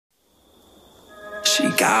She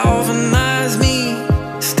galvanized me,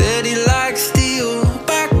 steady like steel,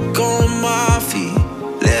 back on my feet,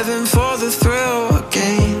 living for the thrill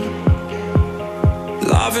again,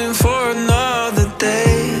 loving for another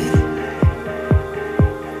day.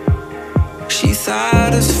 She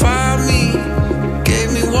satisfied me,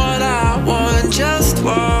 gave me what I want, just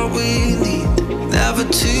what we need, never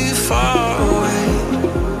too far away,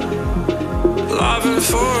 loving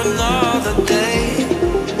for another day.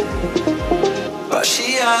 But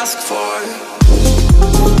she asked for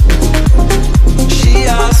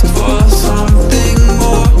something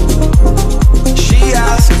more. She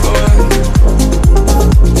asked for,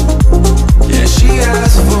 yeah, she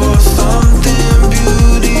asked for something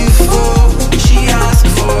beautiful. She asked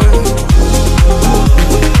for,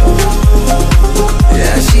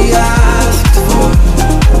 yeah, she asked for,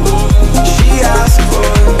 she asked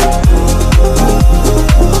for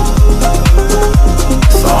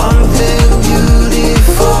something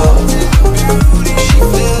beautiful. She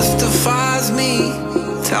mystifies me,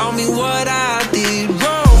 tell me what I did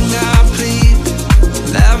wrong, I plead.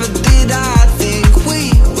 Never did I think we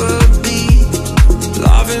would be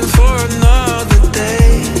loving for another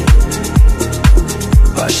day.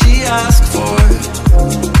 But she asked for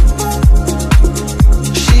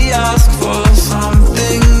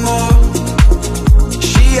something more.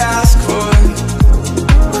 She asked for,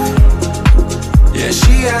 yeah,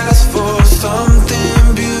 she asked for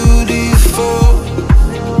something beautiful.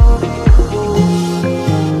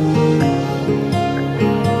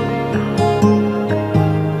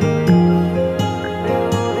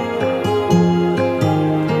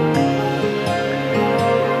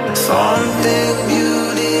 Something